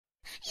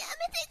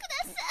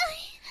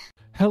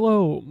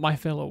Hello, my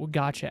fellow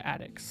gacha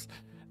addicts.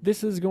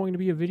 This is going to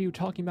be a video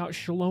talking about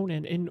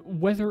Xilonen and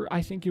whether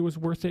I think it was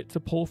worth it to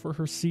pull for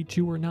her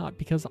C2 or not,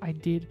 because I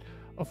did,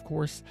 of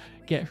course,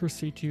 get her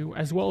C2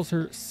 as well as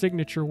her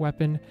signature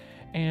weapon,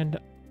 and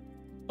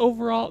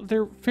overall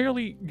they're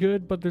fairly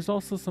good, but there's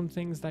also some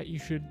things that you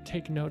should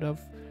take note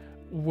of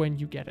when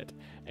you get it.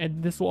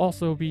 And this will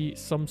also be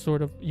some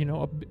sort of,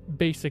 a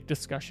basic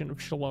discussion of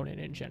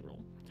Xilonen in general.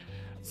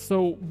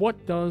 So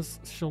what does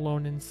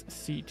Xilonen's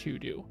C2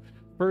 do?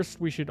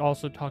 First, we should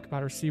also talk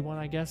about her C1,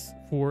 I guess,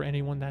 for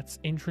anyone that's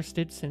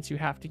interested, since you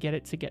have to get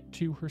it to get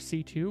to her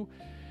C2.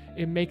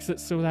 It makes it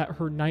so that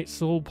her Night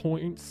Soul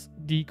points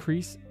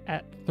decrease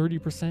at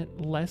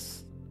 30%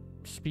 less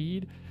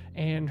speed,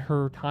 and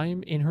her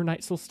time in her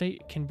Night Soul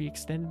state can be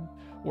extended,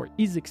 or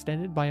is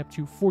extended, by up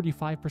to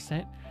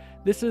 45%.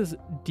 This is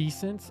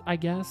decent, I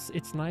guess.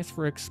 It's nice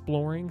for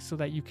exploring so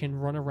that you can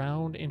run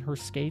around in her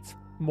skates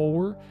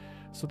more.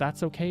 So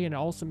that's okay, and it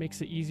also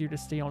makes it easier to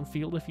stay on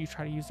field if you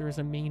try to use her as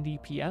a main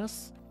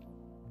DPS,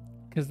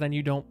 because then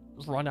you don't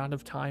run out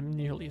of time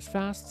nearly as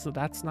fast, so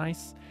that's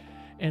nice.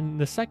 And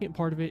the second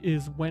part of it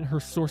is when her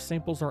source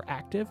samples are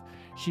active,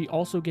 she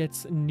also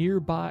gets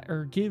nearby,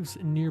 or gives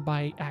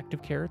nearby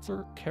active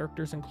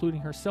characters,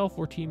 including herself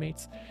or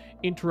teammates,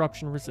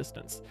 interruption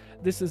resistance.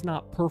 This is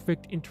not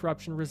perfect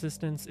interruption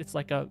resistance, it's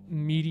like a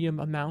medium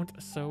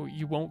amount, so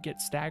you won't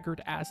get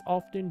staggered as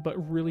often, but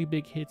really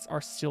big hits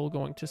are still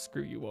going to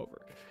screw you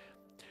over.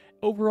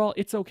 Overall,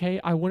 it's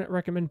okay. I wouldn't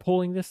recommend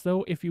pulling this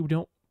though if you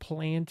don't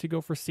plan to go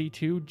for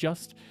C2.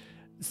 Just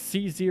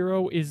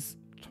C0 is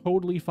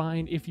totally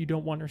fine if you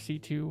don't want her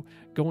C2.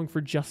 Going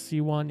for just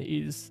C1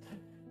 is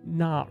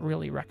not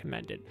really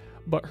recommended,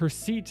 but her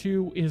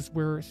C2 is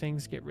where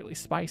things get really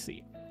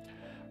spicy.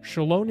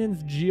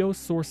 Xilonen's geo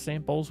source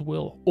samples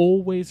will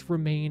always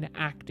remain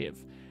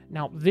active.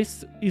 Now,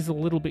 this is a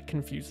little bit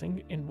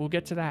confusing, and we'll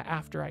get to that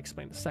after I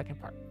explain the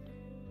second part.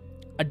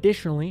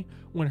 Additionally,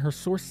 when her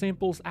source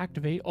samples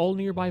activate, all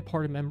nearby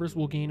party members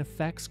will gain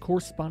effects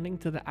corresponding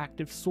to the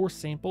active source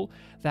sample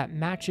that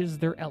matches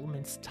their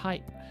element's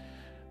type.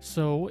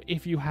 So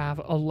if you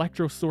have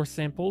electro source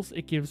samples,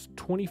 it gives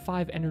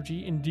 25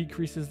 energy and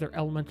decreases their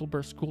elemental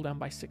burst cooldown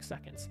by 6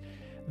 seconds.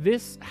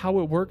 This, how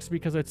it works,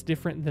 because it's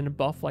different than a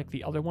buff like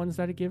the other ones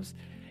that it gives,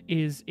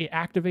 is it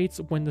activates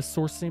when the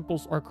source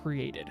samples are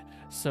created.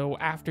 So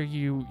after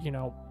you,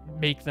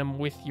 make them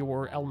with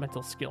your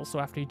elemental skill. So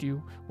after you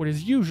do what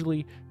is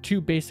usually 2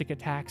 basic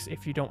attacks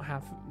if you don't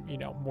have,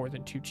 more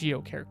than 2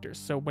 geo characters.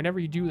 So whenever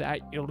you do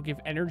that, it'll give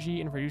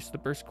energy and reduce the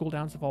burst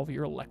cooldowns of all of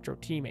your electro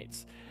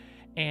teammates.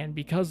 And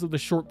because of the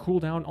short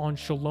cooldown on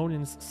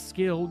Xilonen's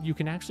skill, you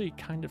can actually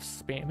kind of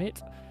spam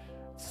it.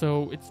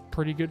 So it's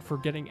pretty good for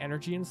getting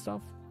energy and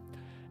stuff.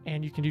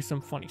 And you can do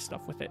some funny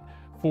stuff with it.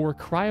 For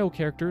cryo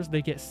characters,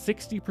 they get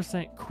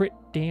 60% crit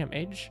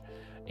damage.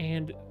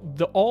 And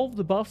all of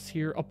the buffs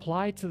here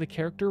apply to the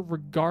character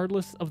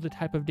regardless of the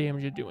type of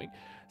damage you're doing.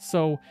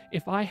 So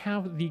if I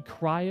have the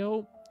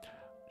cryo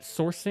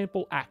source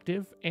sample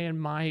active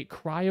and my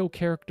cryo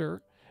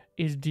character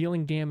is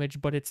dealing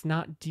damage, but it's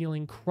not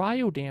dealing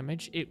cryo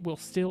damage, it will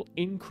still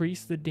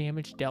increase the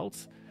damage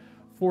dealt.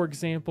 For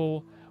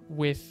example,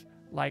 with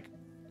like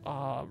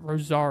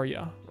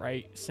Rosaria,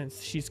 right?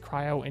 Since she's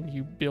cryo and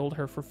you build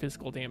her for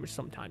physical damage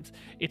sometimes,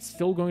 it's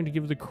still going to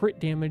give the crit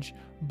damage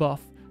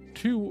buff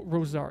to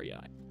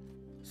Rosaria.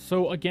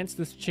 So against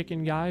this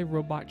chicken guy,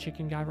 robot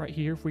chicken guy right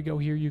here, if we go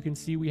here, you can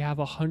see we have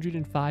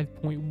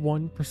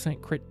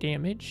 105.1% crit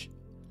damage.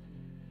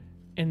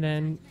 And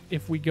then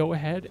if we go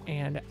ahead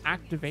and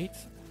activate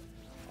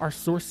our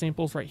source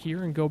samples right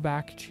here and go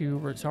back to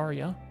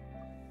Rosaria,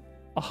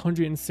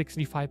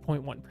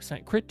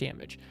 165.1% crit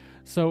damage.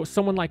 So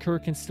someone like her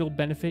can still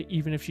benefit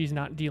even if she's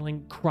not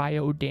dealing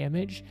cryo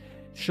damage.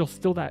 She'll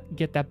still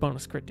get that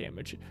bonus crit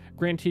damage.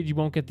 Granted, you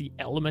won't get the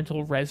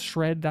elemental res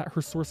shred that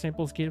her source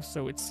samples give,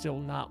 so it's still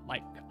not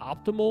like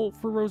optimal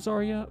for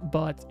Rosaria,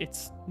 but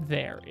it's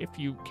there if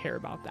you care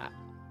about that.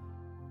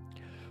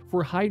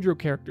 For Hydro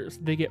characters,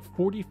 they get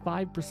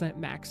 45%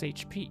 max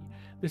HP.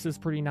 This is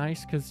pretty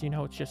nice because,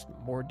 it's just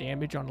more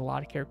damage on a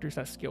lot of characters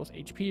that scales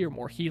HP or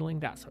more healing,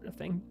 that sort of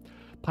thing.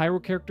 Pyro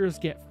characters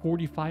get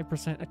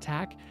 45%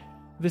 attack.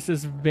 This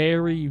is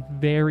very,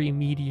 very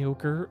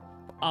mediocre.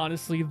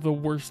 Honestly, the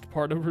worst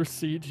part of her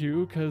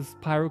C2, because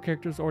Pyro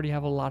characters already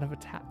have a lot of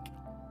attack.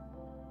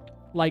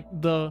 Like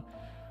the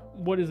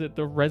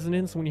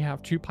resonance when you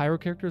have 2 Pyro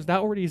characters, that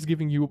already is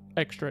giving you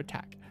extra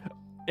attack.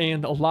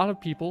 And a lot of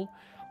people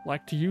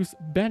like to use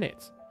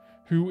Bennett,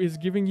 who is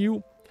giving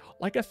you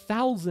like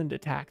 1,000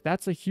 attack.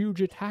 That's a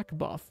huge attack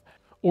buff.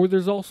 Or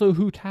there's also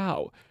Hu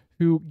Tao,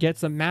 who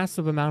gets a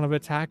massive amount of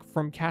attack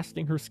from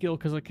casting her skill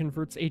because it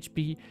converts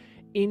HP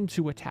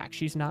into attack.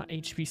 She's not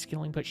HP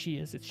skilling, but she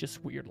is. It's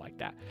just weird like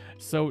that.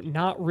 So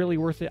not really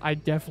worth it. I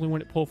definitely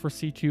wouldn't pull for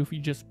C2 if you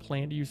just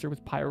plan to use her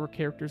with Pyro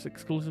characters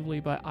exclusively,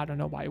 but I don't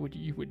know why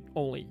you would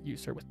only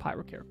use her with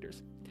Pyro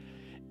characters.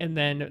 And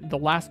then the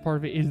last part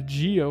of it is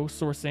Geo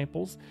source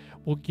samples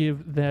will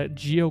give the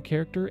Geo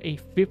character a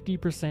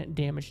 50%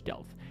 damage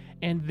dealt.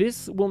 And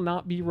this will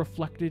not be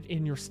reflected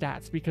in your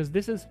stats because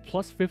this is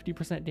plus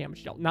 50%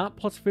 damage dealt, not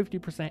plus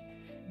 50%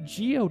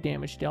 geo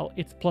damage dealt.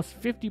 It's plus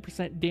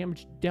 50%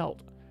 damage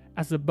dealt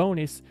as a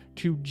bonus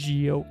to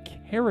geo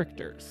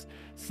characters.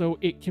 So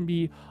it can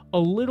be a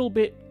little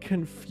bit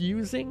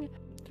confusing.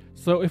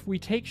 So if we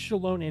take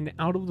Xilonen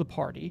out of the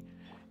party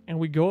and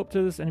we go up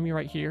to this enemy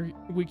right here,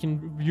 we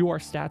can view our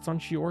stats on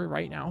Shiori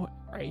right now,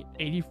 right?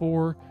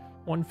 84,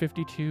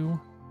 152.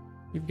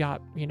 We've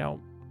got, you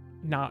know,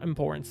 not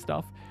important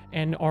stuff.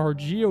 And our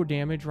geo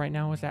damage right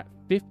now is at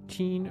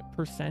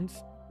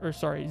 15%, or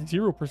sorry,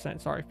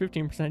 0%, sorry,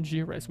 15%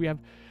 geo res. We have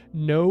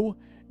no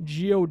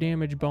geo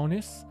damage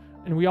bonus,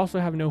 and we also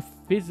have no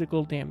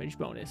physical damage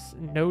bonus.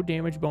 No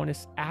damage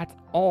bonus at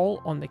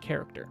all on the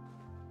character.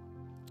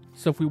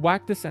 So if we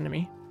whack this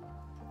enemy,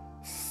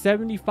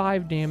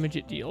 75 damage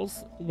it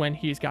deals when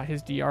he's got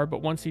his DR,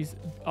 but once he's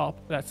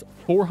up, that's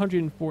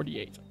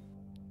 448.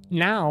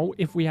 Now,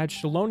 if we add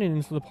Xilonen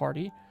into the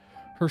party,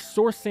 her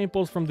source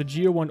samples from the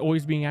Geo one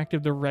always being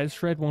active, the Res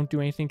Shred won't do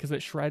anything because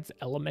it shreds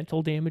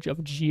elemental damage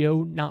of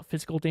Geo, not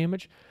physical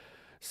damage.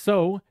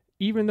 So,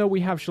 even though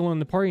we have Xilonen in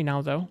the party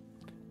now, though,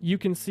 you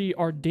can see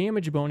our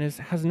damage bonus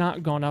has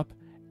not gone up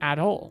at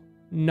all.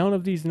 None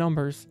of these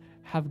numbers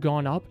have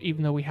gone up,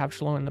 even though we have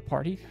Xilonen in the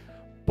party.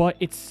 But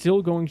it's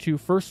still going to,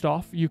 first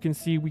off, you can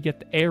see we get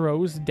the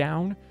arrows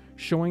down,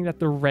 showing that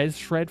the Res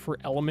Shred for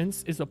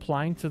elements is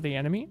applying to the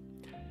enemy.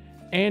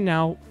 And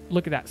now,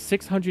 look at that,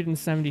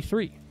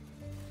 673.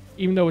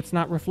 Even though it's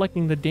not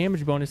reflecting the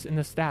damage bonus in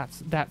the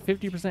stats, that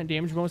 50%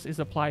 damage bonus is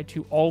applied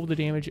to all of the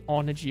damage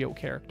on a Geo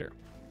character.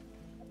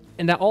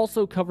 And that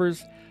also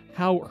covers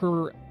how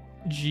her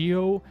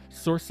Geo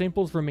source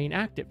samples remain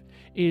active.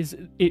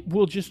 It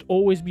will just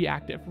always be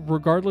active,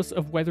 regardless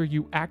of whether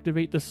you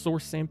activate the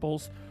source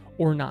samples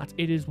or not.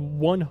 It is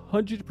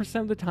 100%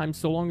 of the time,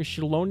 so long as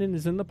Xilonen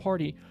is in the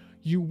party,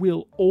 you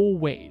will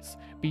always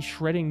be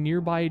shredding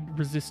nearby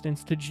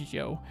resistance to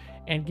Geo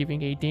and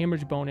giving a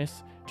damage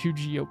bonus to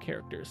Geo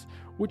characters,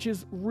 which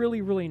is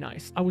really, really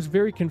nice. I was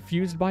very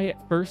confused by it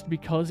first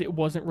because it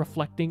wasn't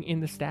reflecting in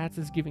the stats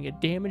as giving a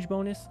damage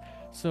bonus.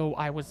 So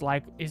I was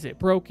like, is it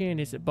broken?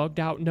 Is it bugged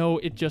out? No,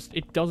 it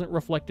doesn't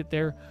reflect it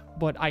there,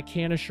 but I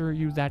can assure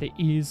you that it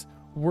is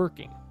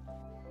working.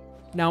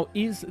 Now,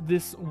 is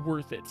this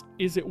worth it?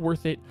 Is it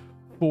worth it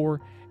for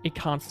a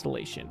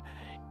constellation?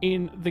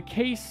 In the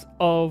case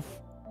of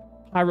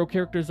Pyro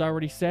characters, I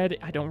already said,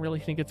 I don't really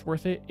think it's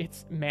worth it.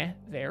 It's meh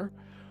there.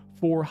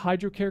 For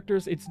Hydro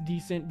characters, it's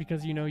decent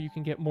because, you know, you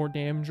can get more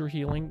damage or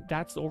healing.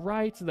 That's all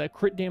right. The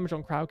crit damage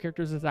on crowd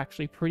characters is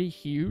actually pretty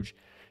huge,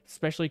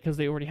 especially because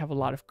they already have a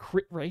lot of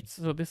crit rates.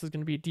 So this is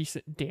going to be a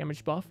decent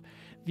damage buff.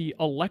 The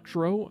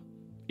Electro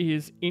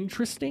is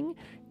interesting.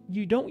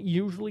 You don't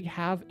usually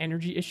have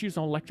energy issues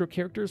on Electro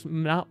characters.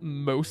 Not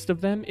most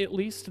of them, at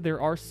least.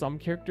 There are some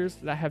characters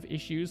that have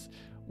issues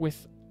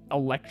with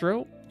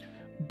Electro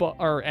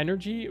or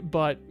energy,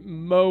 but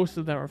most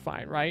of them are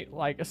fine, right?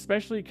 Like,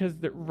 especially because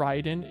the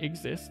Raiden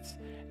exists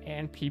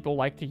and people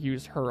like to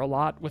use her a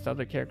lot with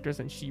other characters,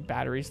 and she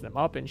batteries them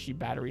up and she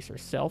batteries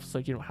herself, so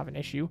you don't have an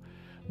issue.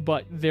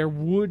 But there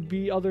would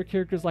be other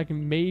characters, like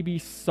maybe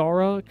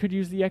Sara could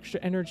use the extra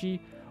energy,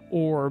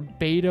 or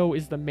Beidou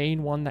is the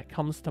main one that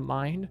comes to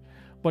mind.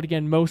 But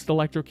again, most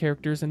Electro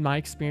characters, in my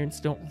experience,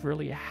 don't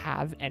really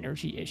have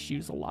energy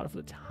issues a lot of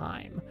the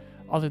time,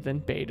 other than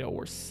Beidou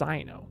or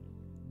Sino.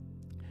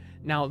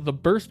 Now, the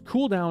burst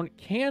cooldown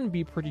can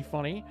be pretty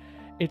funny.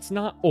 It's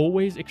not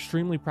always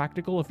extremely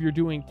practical. If you're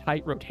doing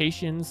tight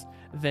rotations,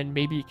 then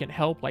maybe it can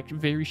help, like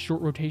very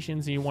short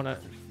rotations and you want to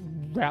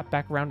wrap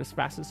back around as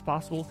fast as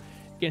possible.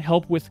 It can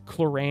help with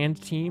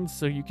Clorand teams,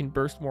 so you can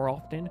burst more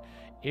often.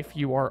 If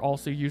you are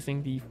also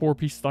using the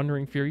 4-piece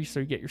Thundering Fury,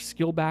 so you get your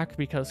skill back,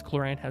 because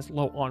Clorand has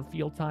low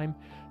on-field time,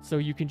 so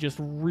you can just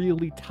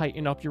really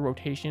tighten up your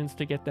rotations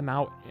to get them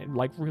out in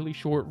like really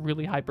short,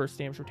 really high burst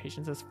damage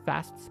rotations as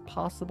fast as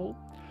possible.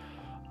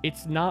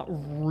 It's not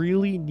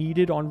really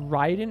needed on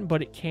Raiden,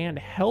 but it can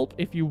help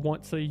if you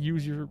want to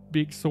use your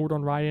big sword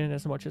on Raiden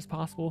as much as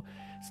possible.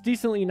 It's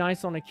decently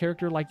nice on a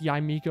character like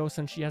Yaimiko,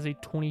 since she has a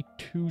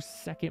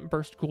 22-second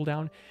burst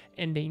cooldown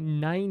and a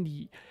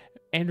 90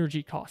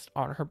 energy cost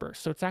on her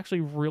burst. So it's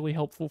actually really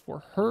helpful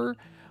for her,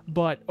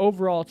 but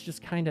overall it's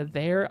just kind of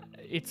there.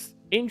 It's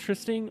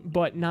interesting,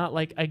 but not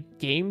like a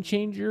game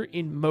changer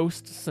in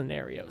most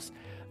scenarios.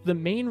 The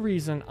main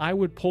reason I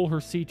would pull her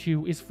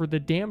C2 is for the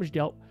damage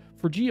dealt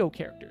for Geo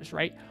characters,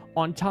 right?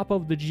 On top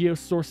of the Geo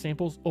source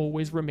samples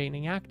always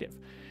remaining active.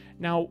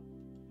 Now,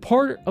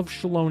 part of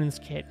Xilonen's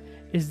kit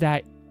is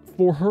that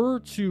for her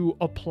to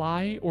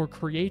apply or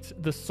create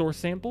the source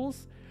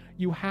samples,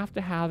 you have to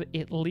have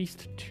at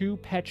least 2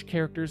 Petch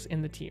characters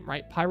in the team,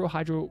 right? Pyro,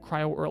 Hydro,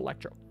 Cryo, or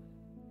Electro.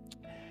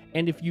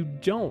 And if you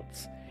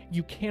don't,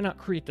 you cannot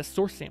create the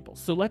source samples.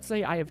 So let's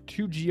say I have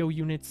 2 Geo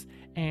units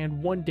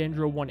and 1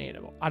 Dendro, 1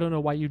 Anemo. I don't know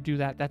why you do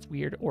that. That's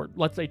weird. Or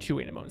let's say 2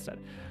 Anemo instead,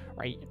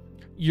 right?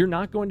 You're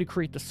not going to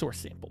create the source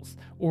samples.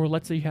 Or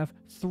let's say you have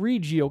 3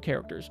 Geo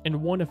characters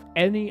and 1 of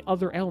any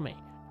other element.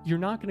 You're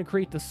not going to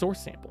create the source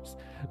samples.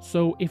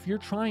 So if you're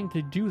trying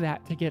to do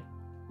that to get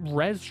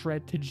res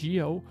shred to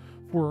Geo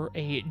for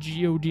a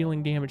Geo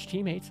dealing damage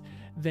teammates,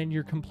 then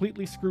you're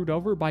completely screwed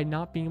over by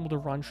not being able to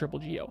run triple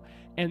Geo.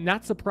 And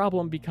that's a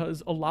problem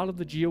because a lot of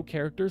the Geo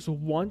characters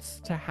wants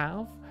to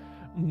have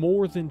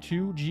more than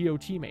 2 Geo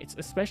teammates,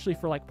 especially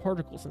for like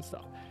particles and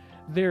stuff.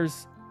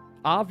 There's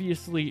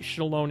obviously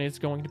Xilonen is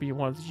going to be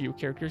one of the Geo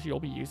characters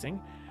you'll be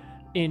using.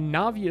 In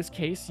Navia's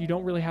case, you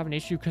don't really have an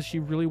issue because she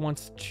really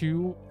wants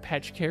 2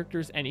 Petch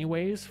characters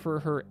anyways for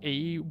her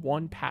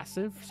A4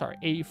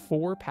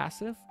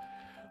 passive.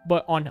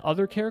 But on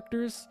other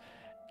characters,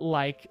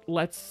 like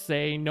let's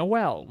say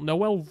Noelle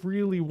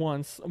really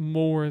wants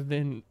more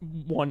than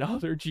 1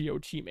 other Geo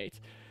teammate.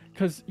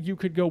 Because you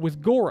could go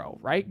with Goro,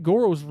 right?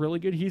 Goro's really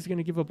good. He's going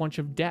to give a bunch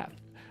of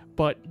depth.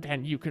 But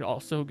then you could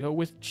also go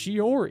with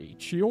Chiori.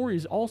 Chiori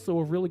is also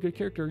a really good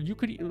character. You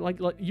could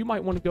you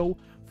might want to go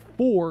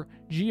 4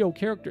 Geo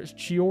characters: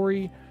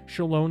 Chiori,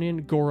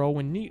 Xilonen, Goro,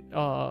 and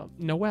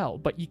Noelle.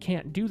 But you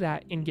can't do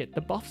that and get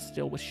the buff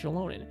still with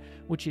Xilonen,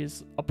 which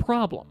is a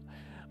problem.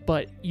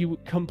 But you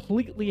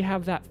completely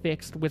have that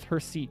fixed with her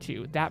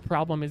C2. That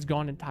problem is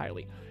gone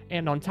entirely.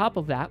 And on top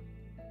of that,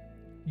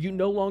 you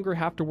no longer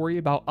have to worry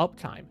about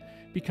uptime,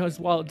 because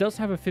while it does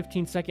have a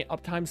 15-second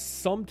uptime,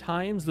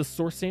 sometimes the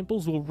source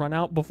samples will run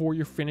out before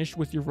you're finished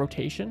with your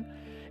rotation,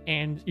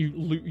 and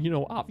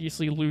you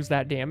obviously lose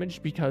that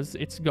damage because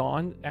it's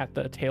gone at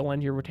the tail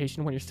end of your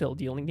rotation when you're still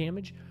dealing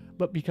damage.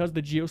 But because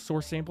the Geo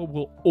source sample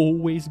will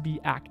always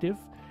be active,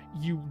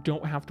 you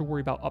don't have to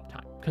worry about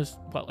uptime because,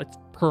 well, it's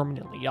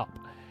permanently up.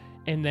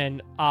 And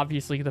then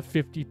obviously the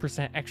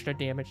 50% extra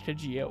damage to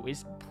Geo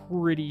is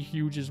pretty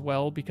huge as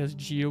well, because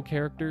Geo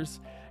characters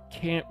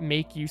can't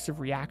make use of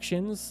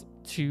reactions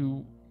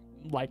to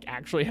like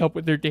actually help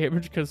with their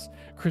damage, because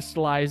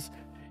crystallize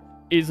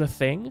is a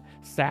thing,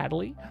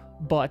 sadly.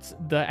 But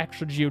the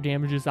extra Geo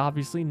damage is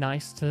obviously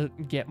nice to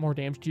get more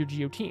damage to your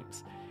Geo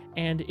teams,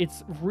 and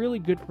it's really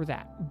good for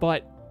that.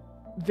 But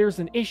there's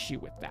an issue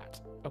with that,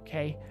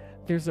 okay?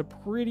 There's a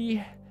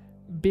pretty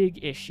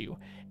big issue.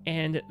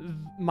 And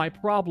my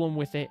problem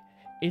with it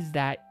is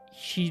that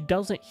she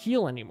doesn't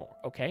heal anymore,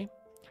 okay?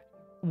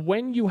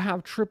 When you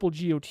have triple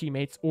Geo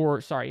teammates, or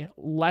sorry,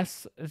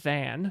 less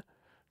than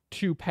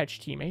 2 Petch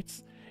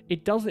teammates,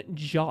 it doesn't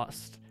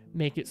just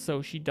make it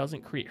so she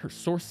doesn't create her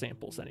source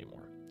samples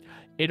anymore.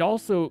 It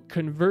also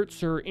converts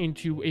her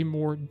into a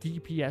more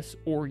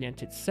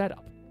DPS-oriented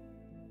setup.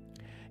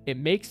 It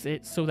makes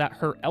it so that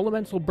her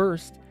elemental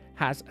burst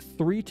has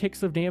 3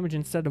 ticks of damage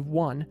instead of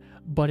 1,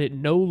 but it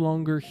no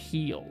longer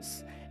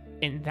heals.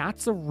 And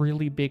that's a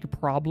really big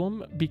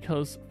problem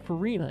because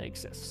Farina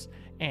exists.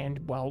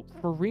 And, well,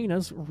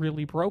 Farina's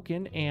really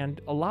broken,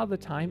 and a lot of the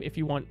time, if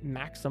you want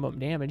maximum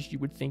damage, you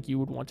would think you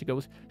would want to go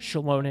with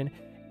Xilonen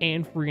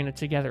and Farina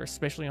together,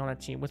 especially on a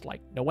team with,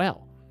 like,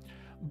 Noelle.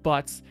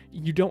 But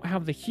you don't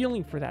have the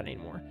healing for that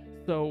anymore.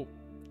 So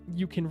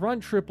you can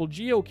run triple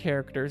Geo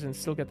characters and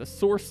still get the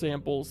source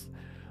samples,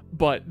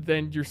 but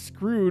then you're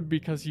screwed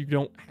because you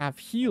don't have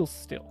heals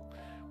still,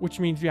 which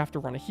means you have to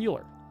run a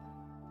healer.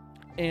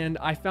 And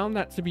I found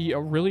that to be a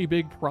really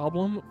big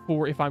problem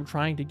for if I'm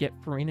trying to get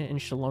Farina and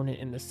Xilonen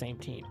in the same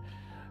team.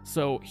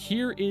 So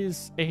here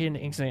is an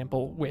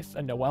example with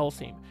a Noelle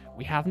team.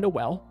 We have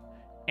Noelle,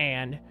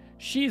 and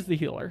she's the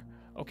healer.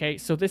 Okay,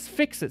 so this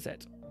fixes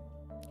it.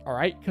 All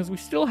right, because we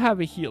still have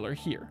a healer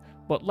here.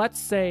 But let's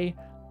say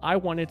I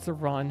wanted to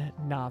run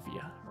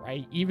Navia,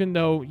 right? Even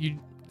though you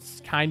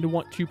kind of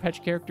want 2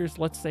 Petch characters,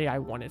 let's say I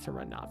wanted to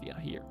run Navia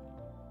here.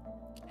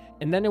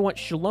 And then I want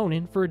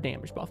Xilonen for a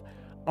damage buff.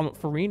 I want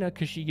Farina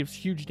because she gives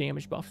huge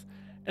damage buffs.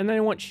 And then I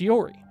want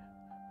Chiori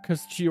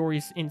because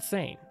Chiori's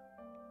insane,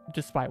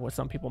 despite what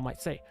some people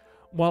might say.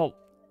 Well,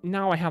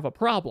 now I have a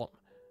problem.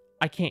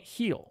 I can't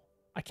heal.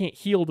 I can't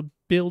heal to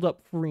build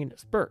up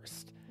Farina's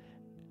burst.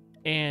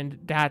 And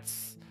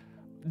that's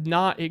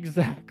not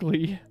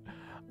exactly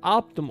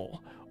optimal.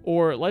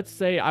 Or let's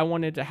say I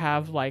wanted to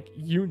have like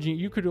Yunjin.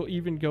 You could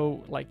even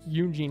go like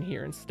Yunjin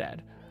here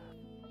instead.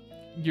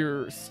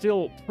 You're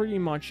still pretty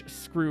much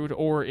screwed.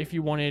 Or if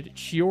you wanted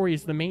Chiori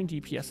as the main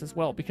DPS as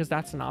well, because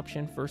that's an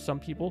option for some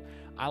people.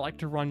 I like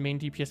to run main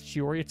DPS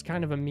Chiori. It's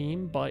kind of a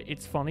meme, but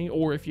it's funny.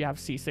 Or if you have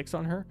C6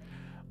 on her.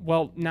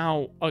 Well,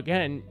 now,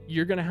 again,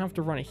 you're going to have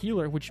to run a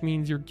healer, which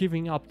means you're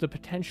giving up the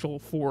potential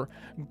for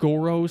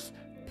Goro's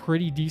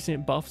pretty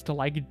decent buffs to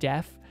like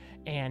death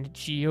and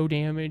Geo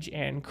damage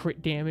and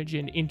crit damage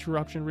and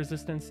interruption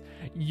resistance.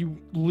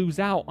 You lose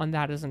out on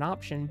that as an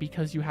option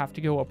because you have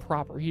to go a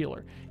proper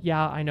healer.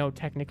 Yeah, I know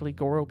technically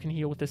Goro can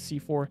heal with the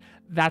C4.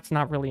 That's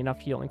not really enough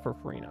healing for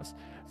Farina's.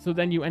 So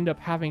then you end up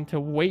having to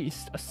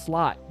waste a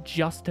slot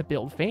just to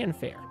build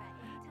Fanfare.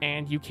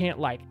 And you can't,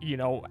 like, you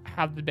know,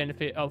 have the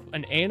benefit of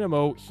an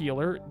Anemo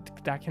healer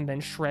that can then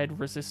shred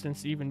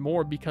resistance even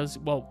more because,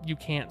 well, you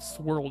can't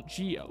swirl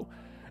Geo.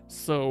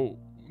 So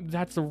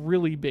that's a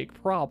really big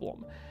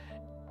problem.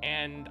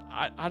 And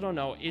I don't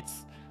know,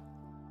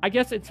 I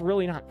guess it's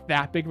really not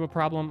that big of a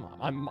problem.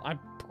 I'm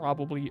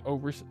probably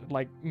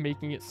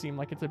making it seem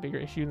like it's a bigger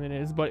issue than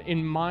it is, but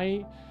in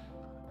my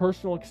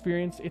personal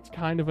experience, it's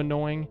kind of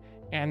annoying.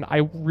 And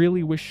I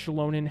really wish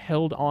Xilonen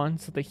held on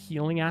to the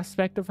healing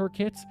aspect of her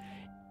kits.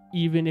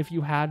 Even if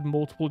you had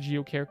multiple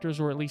Geo characters,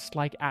 or at least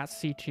like at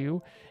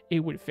C2, it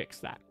would fix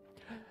that.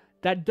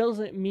 That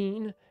doesn't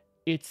mean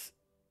it's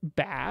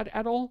bad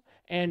at all,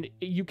 and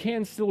you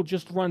can still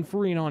just run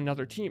Farina on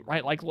another team,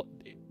 right? Like,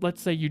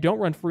 let's say you don't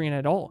run Farina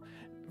at all.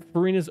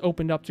 Farina's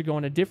opened up to go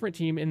on a different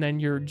team, and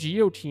then your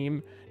Geo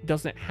team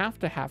doesn't have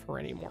to have her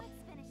anymore.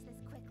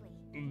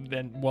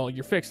 Then, well,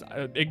 you're fixed.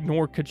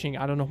 Ignore Kaching.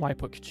 I don't know why I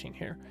put Kaching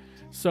here.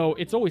 So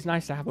it's always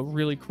nice to have a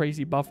really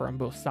crazy buffer on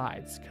both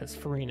sides, because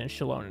Farina and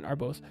Xilonen are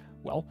both,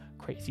 well,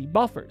 crazy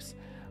buffers.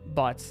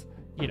 But,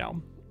 you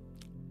know,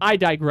 I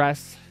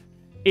digress.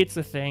 It's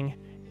a thing,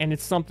 and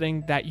it's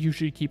something that you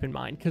should keep in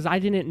mind, because I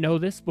didn't know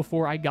this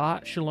before I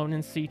got Xilonen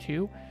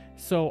C2,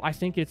 so I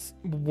think it's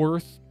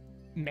worth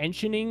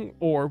mentioning,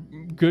 or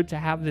good to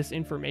have this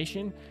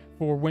information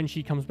for when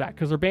she comes back,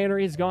 because her banner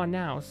is gone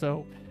now.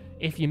 So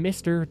if you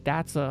missed her,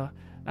 that's a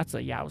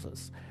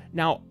yowzas.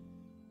 Now,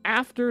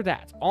 after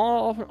that,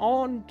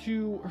 on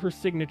to her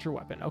signature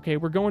weapon. Okay,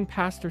 we're going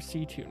past her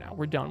C2 now.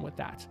 We're done with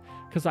that,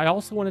 because I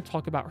also want to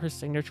talk about her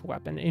signature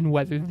weapon and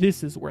whether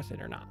this is worth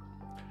it or not.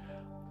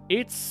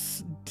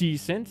 It's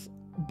decent,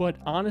 but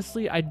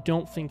honestly, I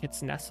don't think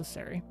it's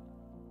necessary.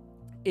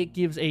 It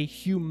gives a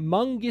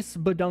humongous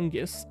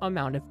badungus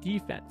amount of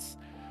defense,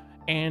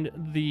 and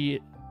the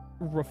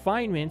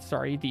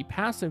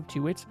passive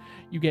to it,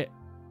 you get,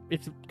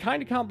 it's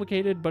kind of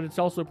complicated, but it's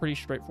also pretty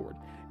straightforward.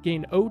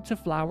 Gain Ode to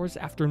Flowers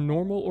after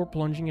normal or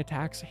plunging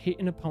attacks hit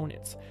an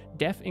opponent's.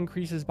 Def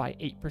increases by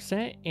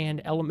 8%,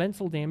 and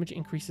elemental damage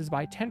increases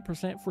by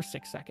 10% for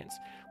 6 seconds,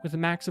 with a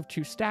max of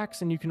 2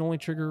 stacks, and you can only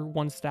trigger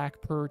 1 stack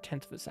per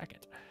 10th of a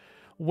second.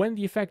 When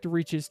the effect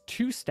reaches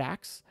 2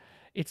 stacks,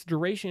 its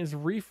duration is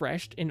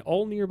refreshed, and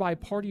all nearby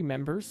party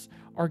members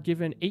are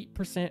given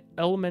 8%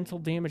 elemental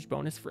damage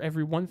bonus for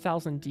every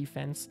 1,000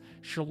 defense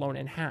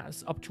Xilonen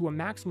has, up to a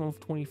maximum of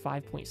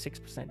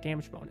 25.6%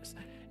 damage bonus.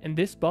 And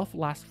this buff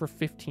lasts for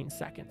 15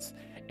 seconds.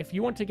 If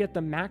you want to get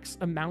the max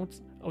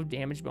amount of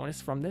damage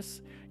bonus from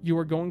this, you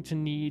are going to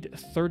need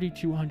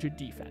 3,200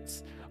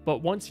 defense. But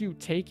once you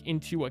take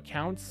into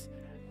account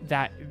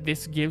that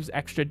this gives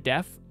extra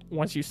def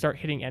once you start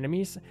hitting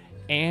enemies,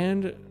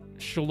 and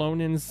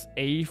Xilonen's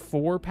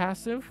A4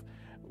 passive,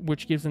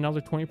 which gives another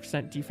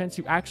 20% defense,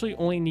 you actually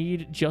only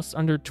need just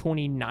under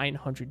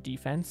 2,900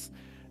 defense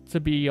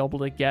to be able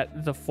to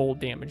get the full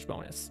damage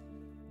bonus.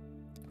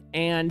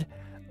 And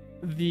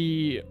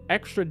the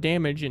extra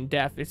damage in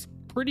def is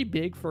pretty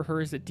big for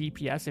her as a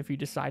DPS if you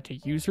decide to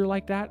use her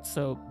like that,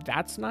 so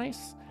that's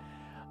nice.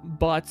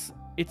 But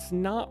it's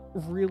not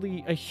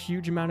really a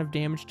huge amount of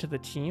damage to the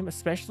team,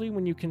 especially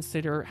when you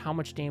consider how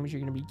much damage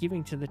you're going to be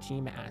giving to the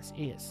team as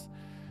is.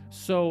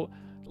 So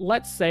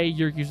let's say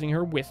you're using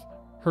her with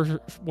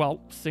her,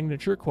 well,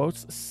 signature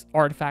quotes,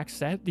 artifact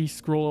set, the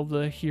Scroll of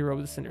the Hero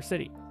of the Cinder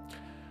City.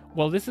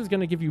 Well, this is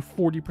going to give you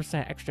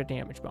 40% extra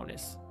damage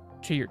bonus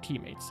to your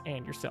teammates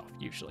and yourself,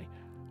 usually.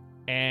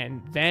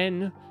 And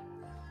then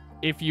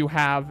if you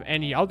have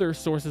any other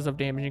sources of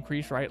damage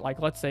increase, right,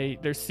 like let's say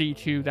there's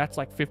C2, that's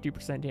like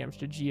 50% damage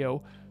to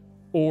Geo,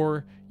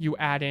 or you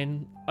add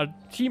in a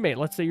teammate,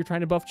 let's say you're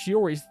trying to buff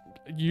Chioris,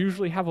 you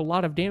usually have a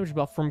lot of damage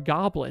buff from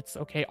goblets,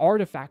 okay,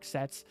 artifact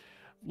sets,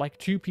 like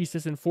 2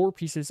 pieces and 4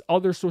 pieces,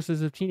 other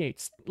sources of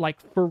teammates, like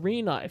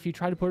Farina, if you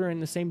try to put her in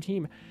the same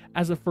team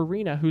as a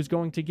Farina, who's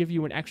going to give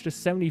you an extra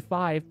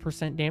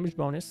 75% damage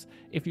bonus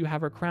if you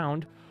have her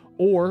crowned,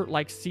 or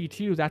like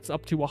C2, that's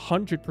up to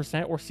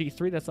 100%, or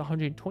C3, that's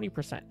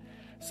 120%.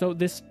 So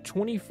this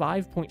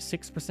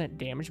 25.6%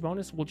 damage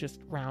bonus will just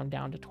round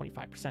down to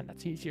 25%.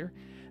 That's easier.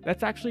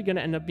 That's actually going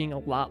to end up being a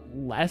lot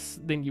less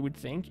than you would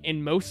think.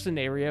 In most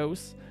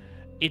scenarios,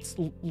 it's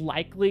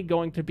likely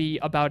going to be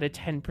about a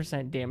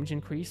 10% damage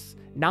increase.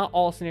 Not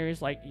all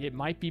scenarios, like it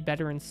might be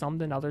better in some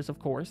than others, of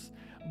course,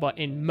 but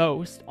in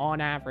most,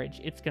 on average,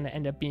 it's going to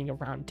end up being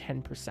around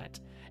 10%.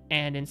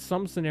 And in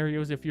some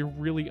scenarios, if you're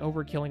really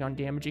overkilling on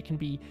damage, it can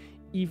be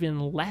even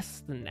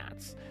less than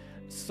that.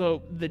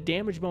 So the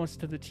damage bonus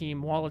to the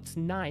team, while it's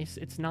nice,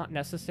 it's not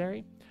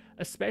necessary,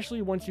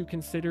 especially once you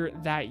consider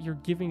that you're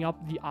giving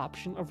up the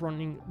option of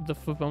running the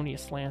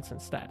Favonius Lance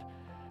instead,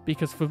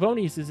 because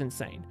Favonius is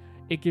insane.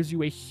 It gives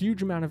you a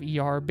huge amount of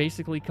ER,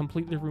 basically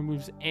completely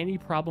removes any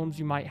problems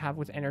you might have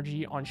with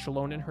energy on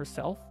Xilonen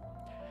herself.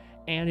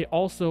 And it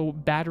also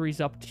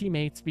batteries up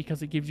teammates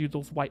because it gives you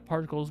those white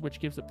particles, which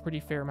gives a pretty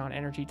fair amount of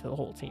energy to the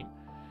whole team.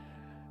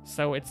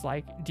 So it's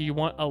like, do you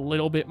want a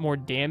little bit more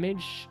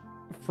damage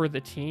for the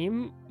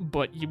team,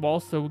 but you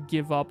also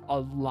give up a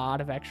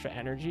lot of extra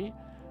energy?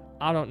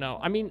 I don't know.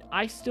 I mean,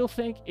 I still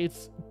think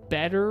it's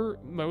better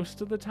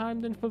most of the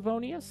time than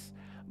Favonius,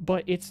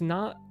 but it's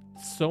not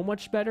so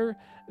much better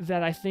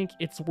that I think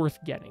it's worth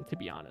getting, to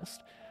be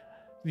honest.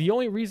 The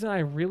only reason I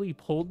really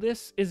pulled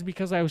this is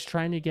because I was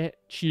trying to get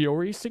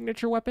Chiori's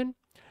signature weapon.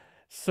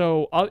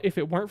 So if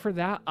it weren't for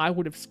that, I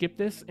would have skipped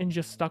this and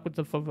just stuck with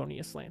the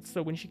Favonius Lance.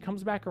 So when she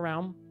comes back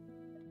around,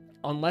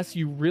 unless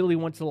you really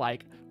want to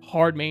like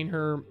hard main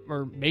her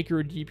or make her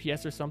a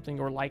DPS or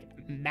something, or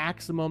like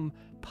maximum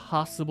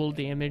possible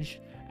damage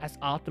as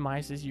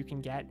optimized as you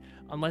can get.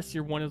 Unless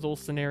you're one of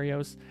those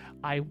scenarios,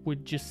 I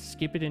would just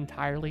skip it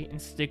entirely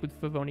and stick with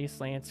Favonius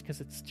Lance,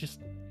 because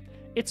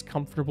it's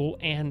comfortable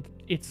and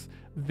it's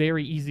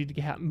very easy to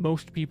get.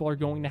 Most people are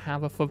going to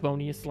have a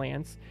Favonius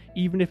Lance.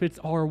 Even if it's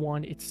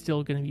R1, it's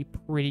still going to be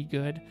pretty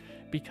good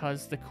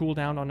because the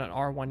cooldown on an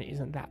R1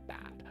 isn't that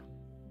bad.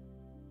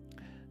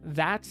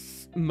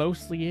 That's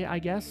mostly it, I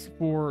guess,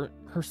 for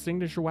her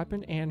signature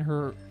weapon and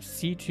her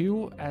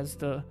C2 as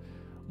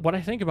what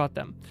I think about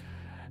them.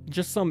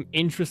 Just some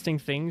interesting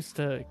things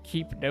to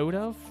keep note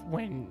of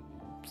when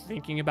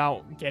thinking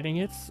about getting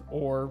it,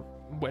 or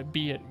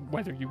be it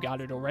whether you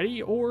got it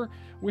already or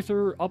with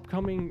her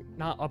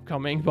not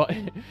upcoming, but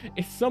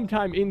it's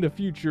sometime in the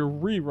future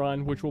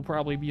rerun, which will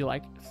probably be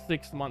like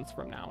 6 months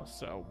from now,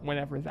 so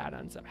whenever that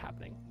ends up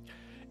happening.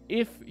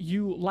 If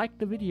you liked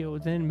the video,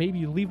 then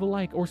maybe leave a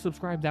like or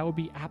subscribe. That would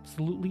be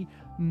absolutely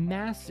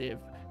massive,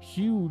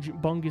 huge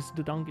bungus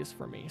dedungus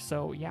for me.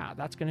 So yeah,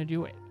 that's gonna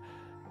do it.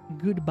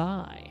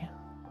 Goodbye.